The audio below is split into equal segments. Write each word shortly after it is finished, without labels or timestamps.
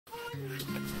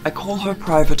I call her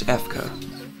Private Efka.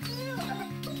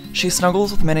 She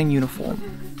snuggles with men in uniform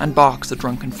and barks at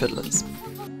drunken fiddlers.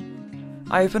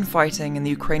 I have been fighting in the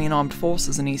Ukrainian armed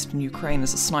forces in eastern Ukraine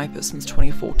as a sniper since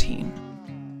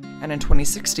 2014, and in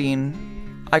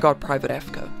 2016, I got Private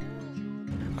Efka.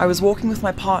 I was walking with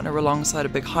my partner alongside a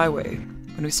big highway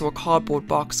when we saw a cardboard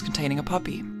box containing a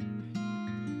puppy.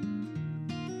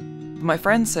 But my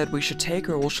friend said we should take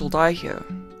her or she'll die here,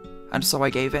 and so I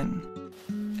gave in.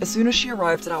 As soon as she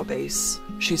arrived at our base,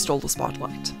 she stole the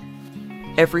spotlight.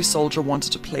 Every soldier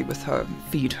wanted to play with her,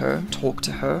 feed her, talk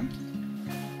to her.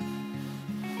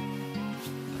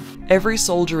 Every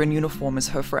soldier in uniform is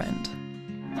her friend.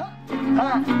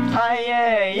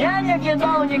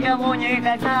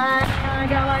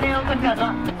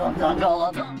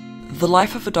 The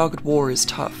life of a dog at war is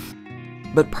tough,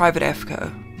 but Private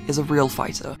Efka is a real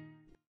fighter.